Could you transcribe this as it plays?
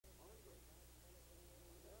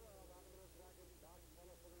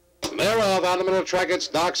Nero down the middle track. It's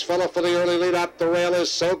Doc's Fella for the early lead. At the rail is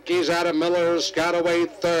Sokys. Adam Miller, Scoutaway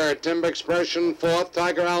third. Timba Expression fourth.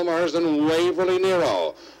 Tiger Almahurst and Waverly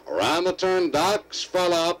Nero. Around the turn, Doc's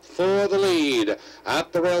Fella up for the lead.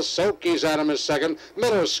 At the rail, Sokys Adam is second.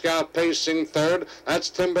 Miller Scout pacing third. That's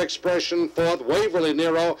Timba Expression fourth. Waverly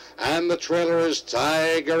Nero. And the trailer is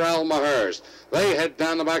Tiger Almahurst. They head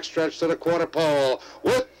down the backstretch to the quarter pole.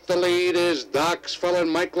 With the lead is Doc's Fella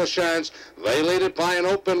and Mike Lachance. They lead it by an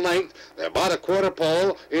open length. They're about a quarter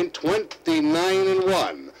pole in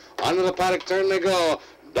 29-1. Onto the paddock turn they go.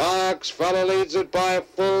 Doc's Fella leads it by a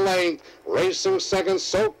full length. Racing second,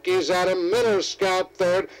 Sokys Adam, Miller Scout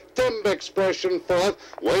third, Timba Expression fourth,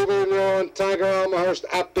 Waverly Nero and Tiger Almahurst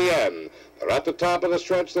at the end. They're at the top of the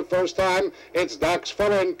stretch the first time. It's Doc's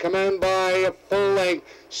Fella in command by a full length.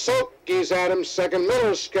 Sokys Adam second,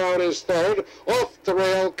 Miller Scout is third. Off the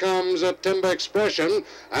rail comes a Timba Expression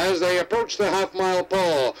as they approach the half-mile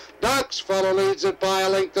pole. Doc's Fella leads it by a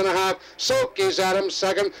length and a half. Sokys Adam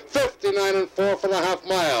second, 59-4 for the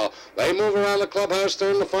half-mile. They move around the clubhouse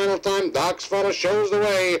turn the final time. Doc's Fella shows the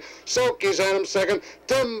way. Sokys Adam second,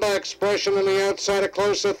 Timba Expression on the outside, a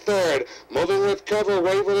closer third. Moving with cover,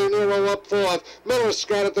 Waverly Nero up fourth. Miller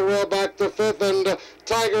Scout at the rail back to fifth, and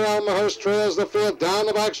Tiger Almahurst trails the field. Down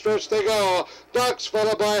the backstretch they go. Doc's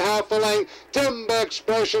Fella by half a length. Timba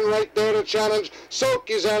Expression right there to challenge.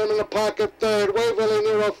 Sokys Adam in the pocket third. Waverly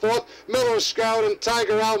Nero fourth. Miller Scout and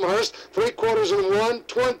Tiger Almahurst 3/4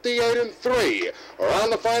 28-3. Around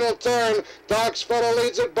the final turn, Doc's Fella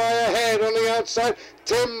leads it by a head on the outside.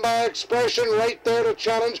 Timba Expression right there to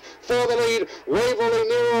challenge for the lead. Waverly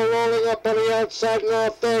Nero rolling up on the outside now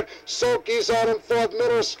third. Sokys Adam fourth.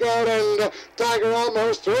 Miller Scout and Tiger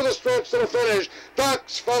Almahurst through the stretch to the finish.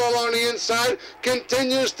 Doc's Fella along the inside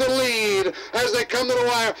continues to lead as they come to the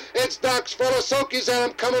wire. It's Doc's Fella. Sokys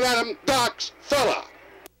Adam coming at him. Doc's Fella.